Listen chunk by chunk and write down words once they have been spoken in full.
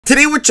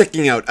Today we're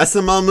checking out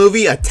SML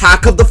movie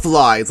Attack of the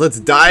Flies. Let's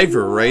dive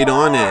right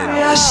on in.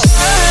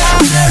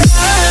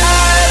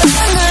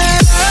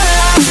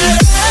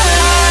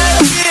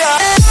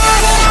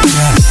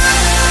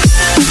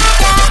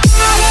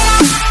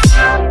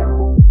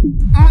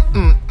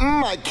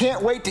 I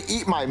can't wait to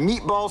eat my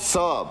meatball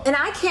sub. And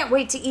I can't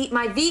wait to eat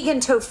my vegan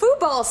tofu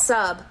ball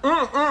sub.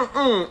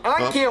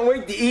 I can't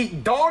wait to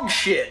eat dog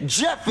shit.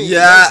 Jeffy, Yeah.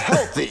 that's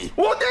healthy.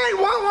 Well, Daddy,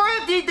 why do I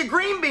have to eat the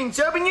green bean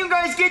sub and you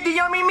guys get the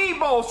yummy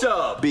meatball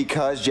sub?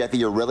 Because, Jeffy,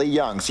 you're really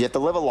young, so you have to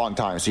live a long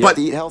time, so you have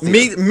But to eat healthy.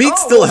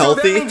 meat's still So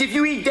healthy. that means if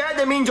you eat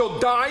that means you'll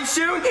die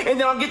soon, and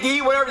then I'll get to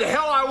eat whatever the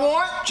hell I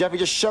want? Jeffy,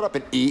 just shut up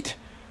and eat.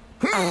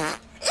 Ew,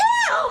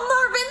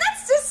 Marvin,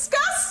 that's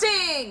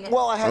disgusting!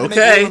 Well, I had to make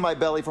Okay. room in my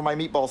belly for my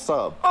meatball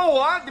sub. Oh,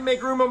 I have to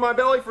make room in my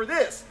belly for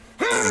this.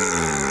 Ew,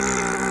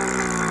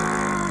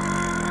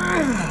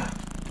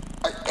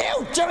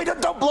 Jeffy,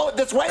 don't blow it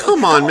this way.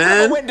 Come on, Open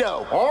man. the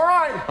window. All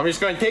right, I'm just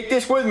going to take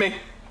this with me.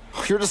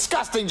 You're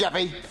disgusting,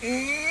 Jeffy.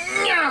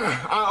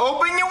 I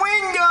open the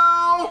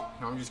window.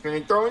 I'm just going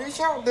to throw this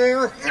out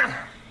there.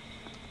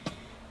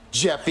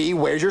 Jeffy,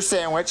 where's your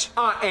sandwich?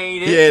 I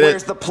ate it. He ate it.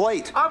 Where's the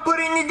plate? I put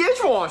it in the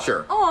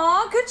dishwasher.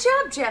 Aw, good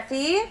job,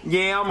 Jeffy.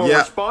 Yeah, I'm a Yeah.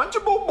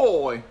 responsible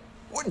boy.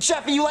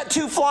 Jeffy, you let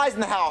 2 flies in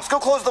the house. Go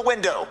close the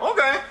window.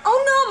 Okay,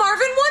 Oh no,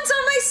 Marvin, one's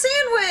on my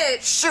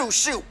sandwich!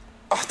 Shoot.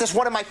 Oh, there's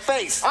one in my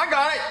face. I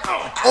got it.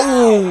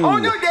 Oh. Oh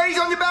no, Daddy's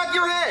on the back of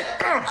your head.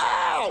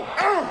 Ow!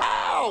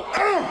 Ow!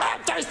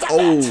 Jeffy, stop that!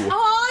 Oh.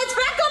 Aw, it's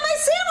back on my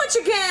sandwich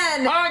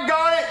again! I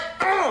got it.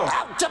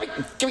 Ow, Jeffy,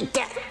 give me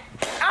that.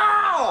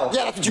 Ow!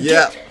 Yeah, that's what you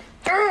Yeah. get.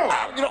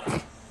 Ow, you know. Boy,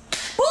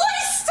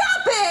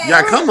 stop it!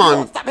 Yeah, come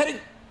on. Stop hitting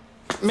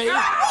me.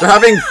 They're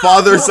having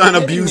father-son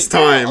abuse Oh,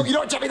 time. you know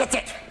what, Jeffy? That's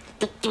it.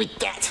 Give me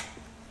that.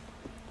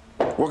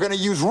 We're gonna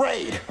use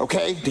Raid,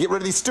 okay, to get rid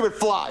of these stupid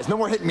flies. No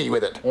more hitting me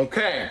with it.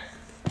 Okay.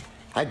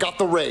 I got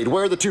the Raid.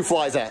 Where are the 2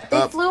 flies at?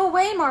 They flew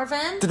away,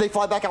 Marvin. Did they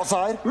fly back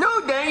outside?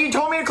 No, Daddy, you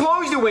told me to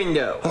close the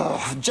window.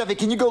 Oh, Jeffy,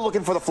 can you go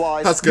looking for the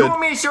flies? That's You good.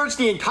 want me to search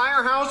the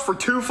entire house for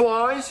 2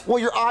 flies? Well,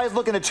 your eyes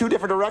look in 2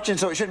 different directions,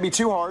 so it shouldn't be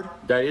too hard.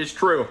 That is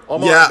true.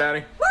 I'm Yeah. on,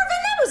 Daddy. Marvin,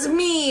 that was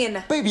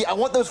mean. Baby, I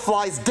want those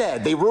flies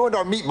dead. They ruined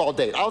our meatball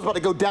date. I was about to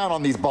go down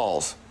on these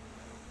balls.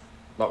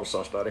 That was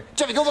sus, Daddy.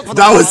 Jeffy, go look for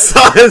the That was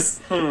flies. sus.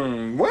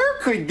 Where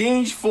could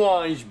these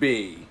flies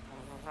be?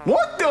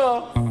 What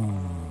the?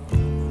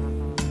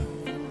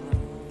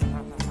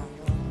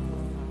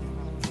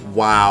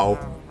 Wow.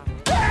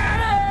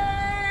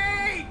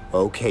 Daddy!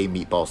 Okay,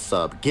 meatball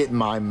sub, get in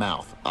my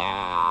mouth.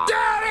 Ah.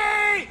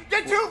 Daddy!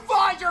 The 2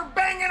 flies are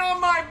banging on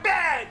my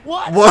bed!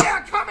 What? What? Yeah,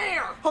 come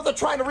here! Oh, they're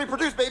trying to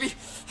reproduce, baby.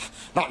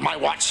 Not my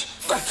watch.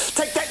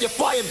 Take that, you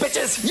flying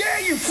bitches. Yeah,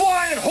 you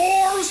flying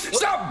whores!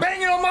 Stop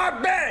banging on my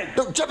bed!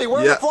 No, Jeffy,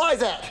 where are Yeah. the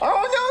flies at?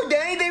 Oh no,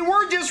 Daddy, they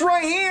were just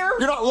right here!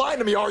 You're not lying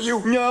to me, are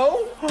you?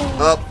 No?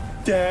 Up.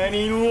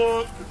 Daddy,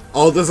 look!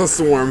 Oh, there's a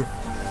swarm.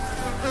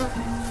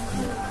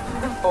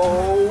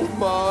 Oh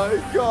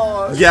my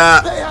God.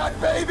 Yeah. They had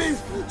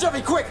babies.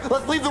 Jeffy, quick,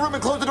 let's leave the room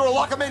and close the door and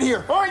lock them in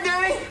here. Alright,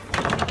 Daddy!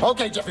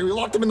 Okay, Jeffy, we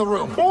locked them in the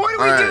room. Well, what do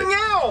we All do right.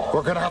 now?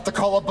 We're gonna have to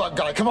call a bug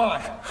guy. Come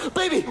on.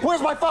 Baby,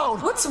 where's my phone?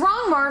 What's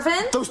wrong,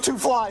 Marvin? Those 2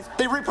 flies,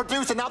 they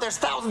reproduced and now there's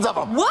thousands of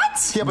them.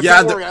 What? Yeah, but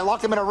Yeah, don't worry, I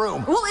locked them in a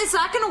room. Well, is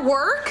that gonna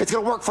work? It's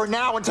gonna work for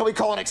now until we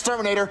call an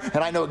exterminator,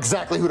 and I know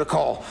exactly who to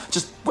call.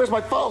 Just, where's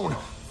my phone?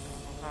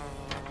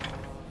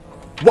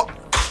 What?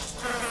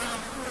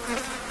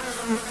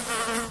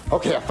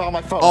 Okay, I found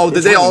my phone. Oh, did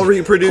It's they all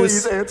ringing.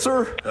 reproduce? Please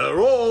answer.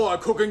 Hello, I'm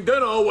cooking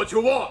dinner. What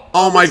you want?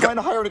 Oh my Trying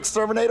God. to hire an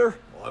exterminator?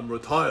 I'm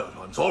retired.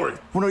 I'm sorry.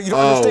 Well, no, you don't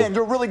Oh. understand.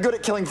 You're really good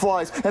at killing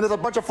flies, and there's a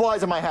bunch of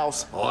flies in my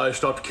house. I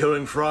stopped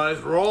killing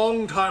fries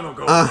long time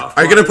ago.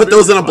 Are you gonna put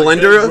those in a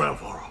blender?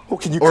 Oh,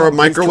 can you Or a come please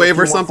microwave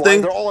kill or a few more flies?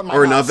 something? They're all in my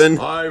Or an house. oven?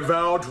 I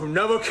vow to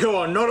never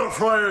kill another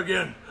fry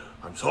again.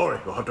 I'm sorry.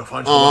 You'll have to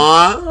find someone.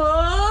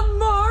 Aw.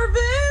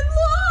 Marvin,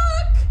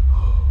 look!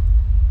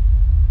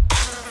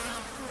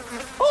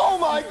 Oh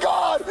my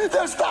God!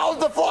 There's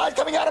thousands of flies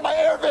coming out of my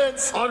air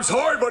vents. I'm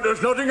sorry, but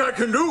there's nothing I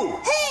can do.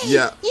 Hey,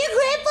 Yeah. your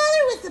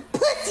grandfather was a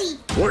pussy.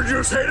 What did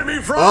you say to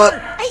me, Fry?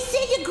 I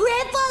said your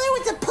grandfather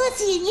was a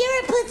pussy and you're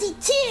a pussy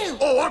too.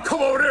 Oh, I'll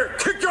come over there.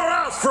 Kick your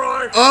ass,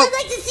 Fry. Oh. I'd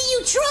like to see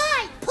you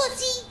try,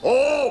 pussy.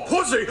 Oh,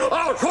 pussy.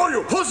 I'll show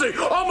you, pussy.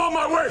 I'm on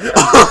my way.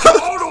 I'll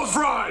kill all those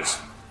fries.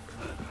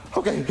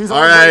 Okay, he's All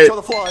on his way right. to kill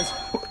the flies.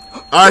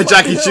 All right,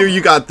 Jackie Twu,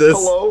 you got this.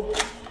 Hello?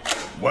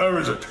 Where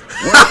is it?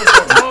 Where's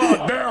the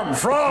goddamn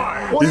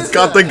fry? What He's is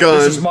got that? the gun.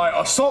 This is my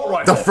assault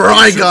rifle. The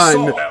fry It shoots gun.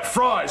 Salt at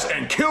fries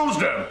and kills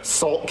them.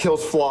 Salt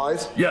kills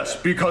flies. Yes,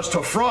 because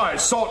to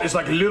fries, salt is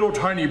like little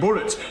tiny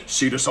bullets.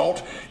 See the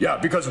salt? Yeah,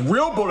 because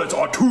real bullets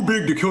are too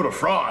big to kill the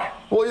fry.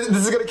 Well, this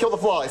is gonna kill the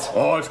flies.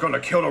 Oh, it's gonna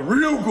kill them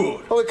real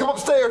good. Okay, come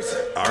upstairs.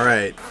 All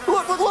right.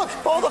 Look!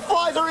 All the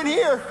flies are in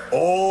here.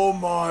 Oh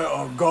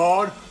my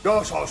God,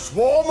 that's a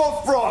swarm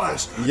of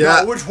fries. Yeah.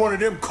 Now, which one of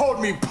them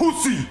called me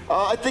pussy?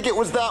 I think it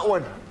was that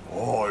one.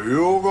 Oh,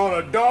 you're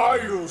gonna die,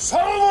 you son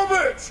of a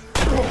bitch!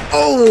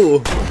 Oh.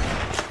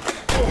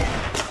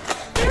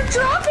 They're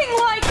dropping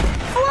like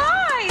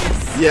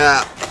flies!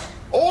 Yeah.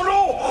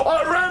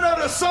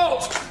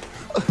 Salt!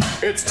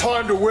 It's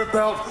time to whip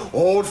out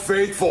Old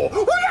Faithful.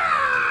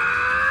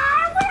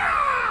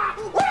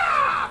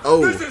 Oh.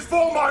 This is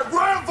for my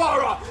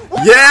grandfather!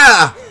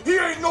 Yeah! He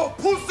ain't no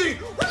pussy!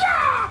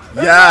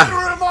 Yeah.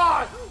 Neither am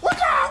I!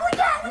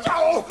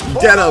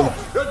 Get him!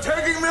 They're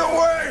taking me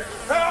away!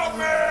 Help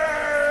me!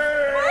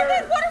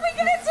 Marvin, what are we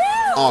gonna do?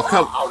 Oh,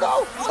 come. Oh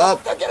no!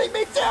 Up. They're getting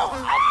me too!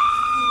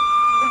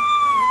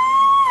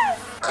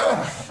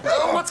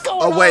 What's going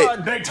Oh, wait.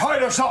 on? They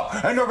tied us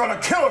up and they're gonna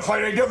kill us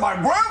like they did my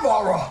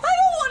grandfather! I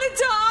don't want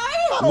to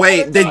die.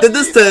 Wait, they did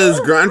this to his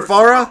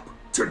grandfather?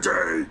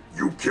 Today,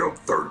 you killed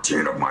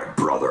 13 of my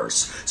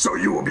brothers, so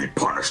you will be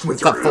punished with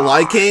The your Fly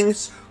lives. King?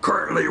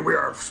 Currently, we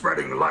are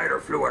spreading lighter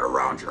fluid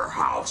around your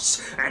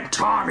house, and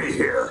Tommy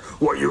here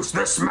will use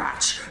this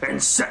match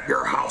and set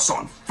your house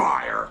on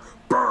fire,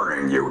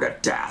 burning you to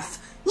death.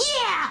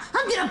 Yeah,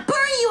 I'm gonna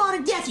burn you all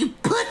to death, you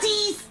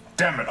pussies!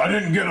 Damn it, I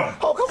didn't get him.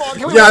 Oh, come on.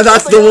 Can we Yeah, do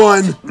that's the something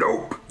one. else?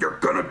 Nope, you're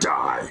gonna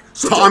die.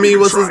 So Tommy don't even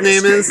was his try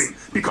name is? escaping,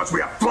 because we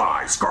have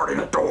flies guarding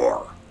the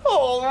door.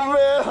 Oh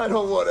man, I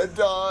don't want to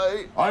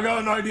die. I got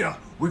an idea.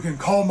 We can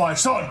call my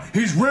son.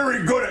 He's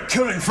very good at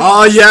killing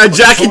flies. Oh, yeah,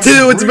 Jackie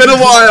Twu, it's been a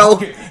while.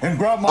 And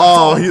grab my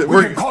Oh, phone. we're-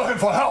 We can call him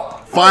for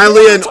help.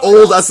 Finally, an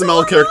old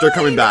SML character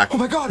coming back. Oh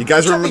my God! You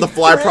guys remember the Jackie,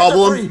 fly your hands are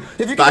problem free. If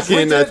you can back just reach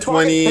in in his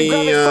pocket and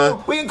grab his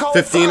phone, we can call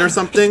his 15 or son.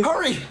 something?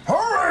 Hurry!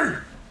 Hurry!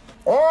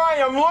 All right,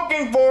 I'm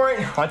looking for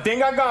it. I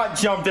think I got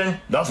something.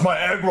 That's my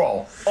egg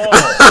roll.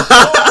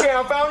 Oh, okay,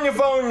 I found your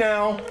phone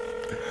now.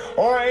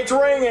 All right, it's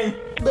ringing.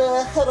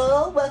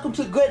 Hello, welcome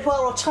to Great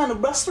Wall of China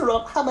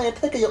Restaurant. How may I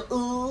take your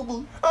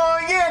Uber?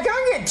 Yeah, can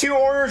I get 2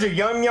 orders of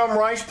yum yum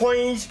rice,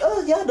 please?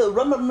 Oh, yeah, the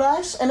rum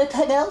rice.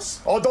 Anything else?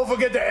 Oh, don't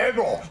forget the egg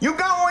roll. You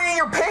got one in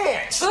your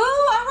pants. Ooh,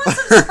 I want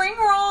some spring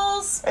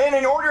rolls. And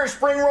an order of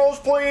spring rolls,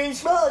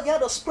 please. Oh, yeah,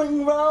 the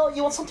spring roll.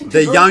 You want something to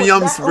The go Yum with Yum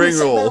that? spring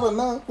Only roll.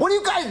 $6.99. What are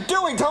you guys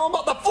doing? Tell them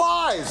about the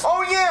flies.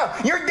 Oh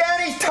yeah, your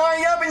daddy's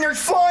tied up and there's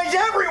flies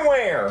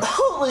everywhere.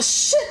 Holy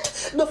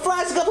shit! The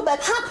flies got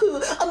back.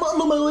 Hapu, I'm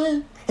on my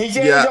way. He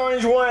said Yeah. he's on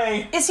his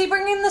way. Is he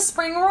bringing the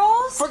spring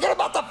rolls? Forget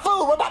about the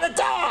food. We're about to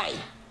die.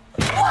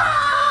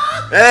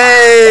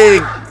 Hey!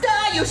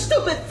 Die, you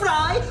stupid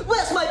fly!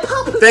 Where's my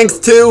puppy? Thanks,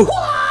 Two.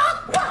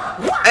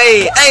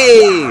 Hey,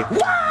 hey!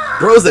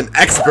 Bro's an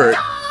expert.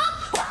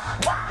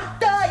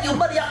 Die, you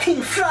mother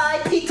king fly,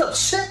 piece of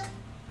shit!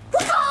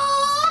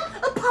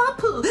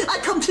 Papu, I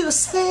come to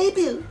save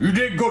you. You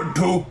did good,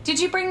 too. Did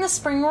you bring the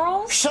spring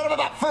rolls? Shut up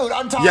about food.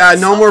 Untie Yeah,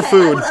 us. no more Okay, I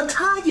food. will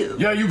untie you.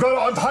 Yeah, you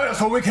gotta untie us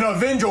so we can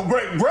avenge your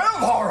great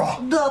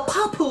grandfather. The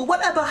Papu,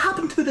 whatever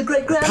happened to the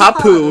great grandpa?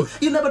 Papu.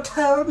 You never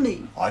tell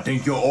me. I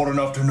think you're old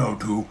enough to know,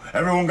 too.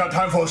 Everyone got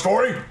time for a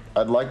story?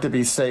 I'd like to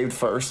be saved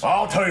first.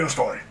 I'll tell you a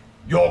story.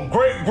 Your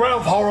great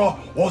grandfather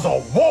was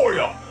a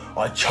warrior,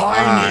 a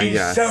Chinese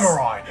yes.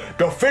 samurai,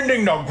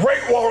 defending the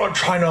Great Wall of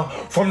China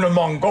from the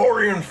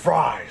Mongolian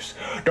Fries.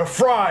 The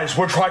Fries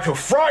would try to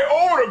fry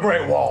over the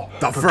Great Wall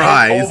The to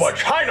Fries. take over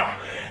China,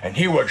 and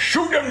he would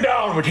shoot them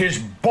down with his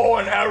bow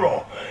and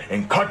arrow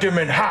and cut them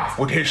in half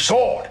with his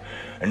sword.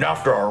 And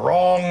after a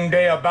long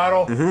day of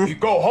battle, he'd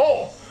go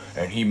home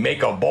and he'd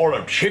make a bowl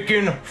of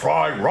chicken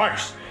fried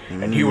rice,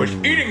 and he was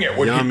eating it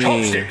with Yummy.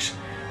 his chopsticks.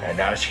 And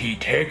as he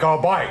take a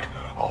bite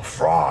of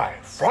fry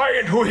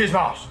into his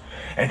mouth,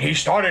 and he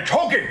started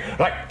choking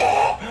like,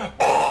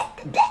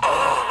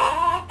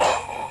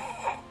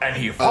 and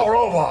he fell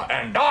over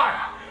and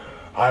died.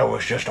 I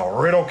was just a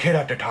little kid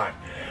at the time,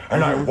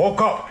 and I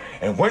woke up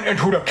and went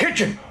into the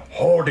kitchen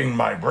holding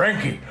my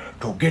Branky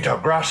to get a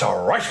glass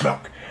of rice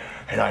milk.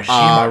 And I see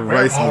my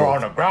rice grandfather milk.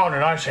 on the ground,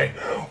 and I say,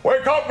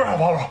 "Wake up,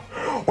 grandfather!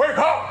 Wake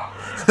up!"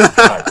 And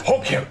I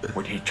poke him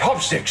with his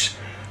chopsticks,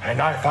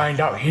 and I find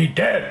out he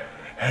dead,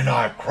 and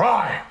I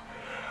cry.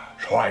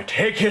 So I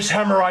take his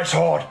samurai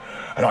sword,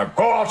 and I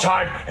go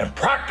outside and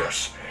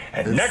practice.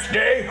 And next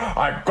day,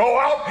 I go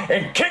out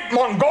and kick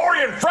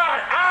Mongolian fry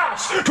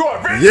ass to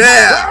avenge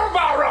Yeah.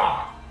 my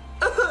grandfather.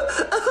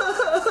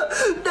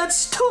 That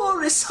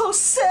story is so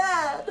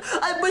sad.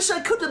 I wish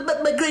I could have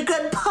met my great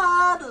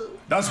grandpa.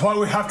 That's why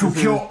we have to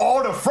kill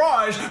all the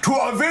fries to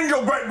avenge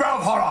your great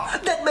grandfather.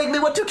 That made me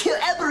want to kill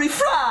every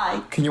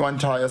fry. Can you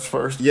untie us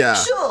first? Yeah.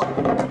 Sure.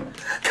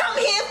 Come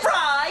here,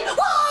 fry.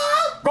 Wah!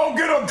 Go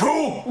get him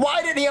too.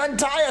 Why did he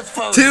untie us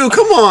first? Two,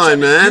 come on,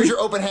 man. Use your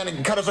open hand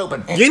and cut us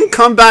open. You didn't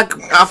come back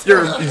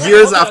after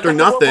years after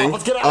nothing.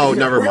 Let's get out of Oh, here.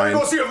 never We gotta go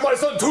mind. see if my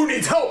son too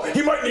needs help.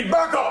 He might need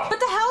backup. But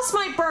the house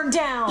might burn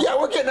down. Yeah,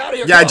 we're getting out of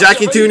here. Yeah, Come on,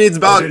 Jackie get Twu ready. needs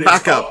Then it's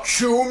backup. up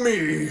to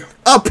me.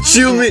 Up,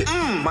 chew me.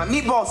 My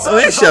meatball Oh,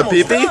 sauce hey,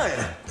 Pee-Pee.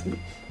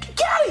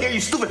 Get out of here, you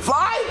stupid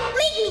fly!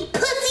 Make me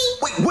pussy!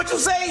 Wait, what you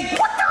say?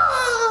 What the?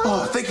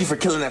 Oh, thank you for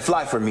killing that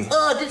fly for me.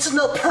 Oh, this is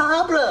no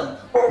problem.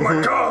 Oh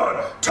my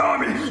God,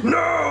 Tommy,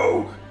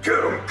 no! Get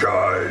him,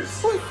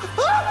 guys. Where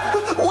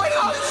did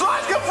all these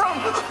flies come from?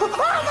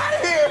 I'm out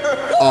of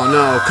here! Oh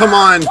no, come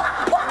on.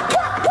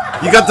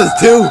 You got this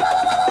too.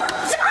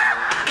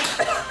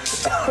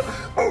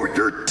 Oh,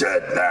 you're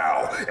dead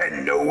now,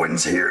 and no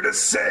one's here to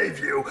save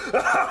you.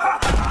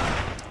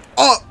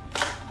 Oh,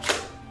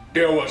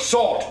 There was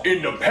salt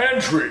in the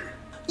pantry.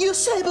 You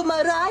saved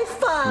my life,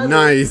 Father.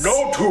 Nice.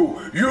 No,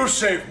 Two, you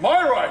saved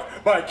my life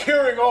by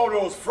carrying all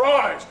those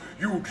flies.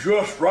 You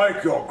just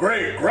like your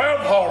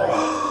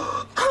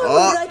great-grandfather.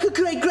 I'm like a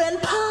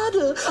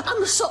great-grandfather.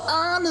 I'm so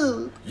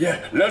honored.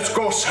 Yeah, let's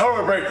go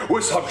celebrate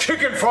with some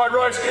chicken fried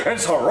rice and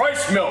some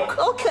rice milk.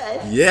 Okay.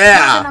 And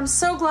Yeah. I'm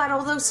so glad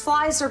all those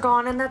flies are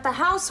gone and that the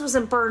house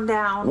wasn't burned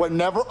down. We're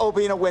never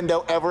opening a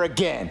window ever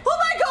again. Oh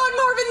my God,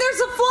 Marvin,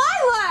 there's a fly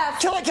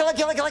left! Kill it, kill it,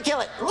 kill it, kill it, kill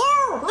it.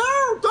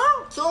 No,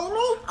 don't kill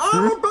me.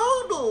 I'm a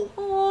baby.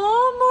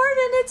 Oh,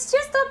 Marvin, it's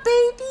just a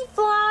baby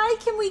fly.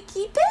 Can we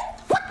keep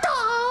it? What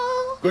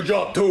the? Good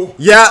job, Two.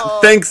 Yeah,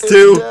 thanks It's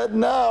to. dead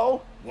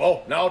now.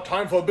 Well, now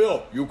time for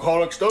Bill. You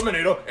call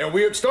exterminator, and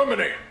we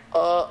exterminate.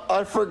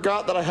 I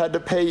forgot that I had to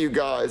pay you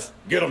guys.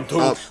 Get him, Two.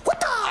 What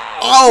the?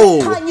 Oh!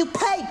 Can you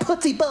pay,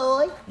 pussy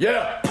boy?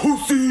 Yeah,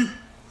 pussy.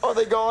 Are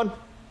they gone?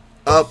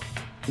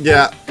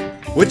 Yeah.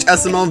 Which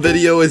SML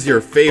video is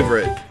your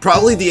favorite?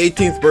 Probably the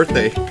 18th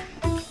birthday.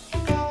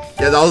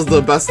 Yeah, that was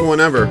the best one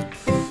ever.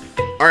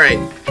 Alright.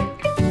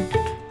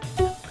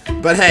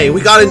 But hey, we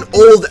got an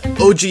old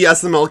OG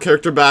SML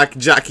character back,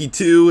 Jackie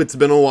Twu. It's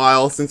been a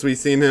while since we've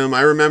seen him.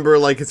 I remember,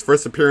 like, his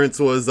first appearance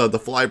was The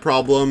Fly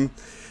Problem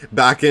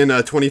back in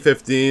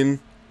 2015.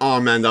 Oh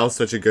man, that was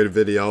such a good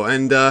video.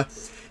 And,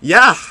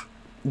 yeah,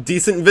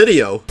 decent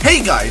video.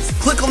 Hey guys,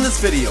 click on this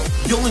video.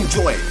 You'll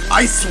enjoy it,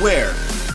 I swear.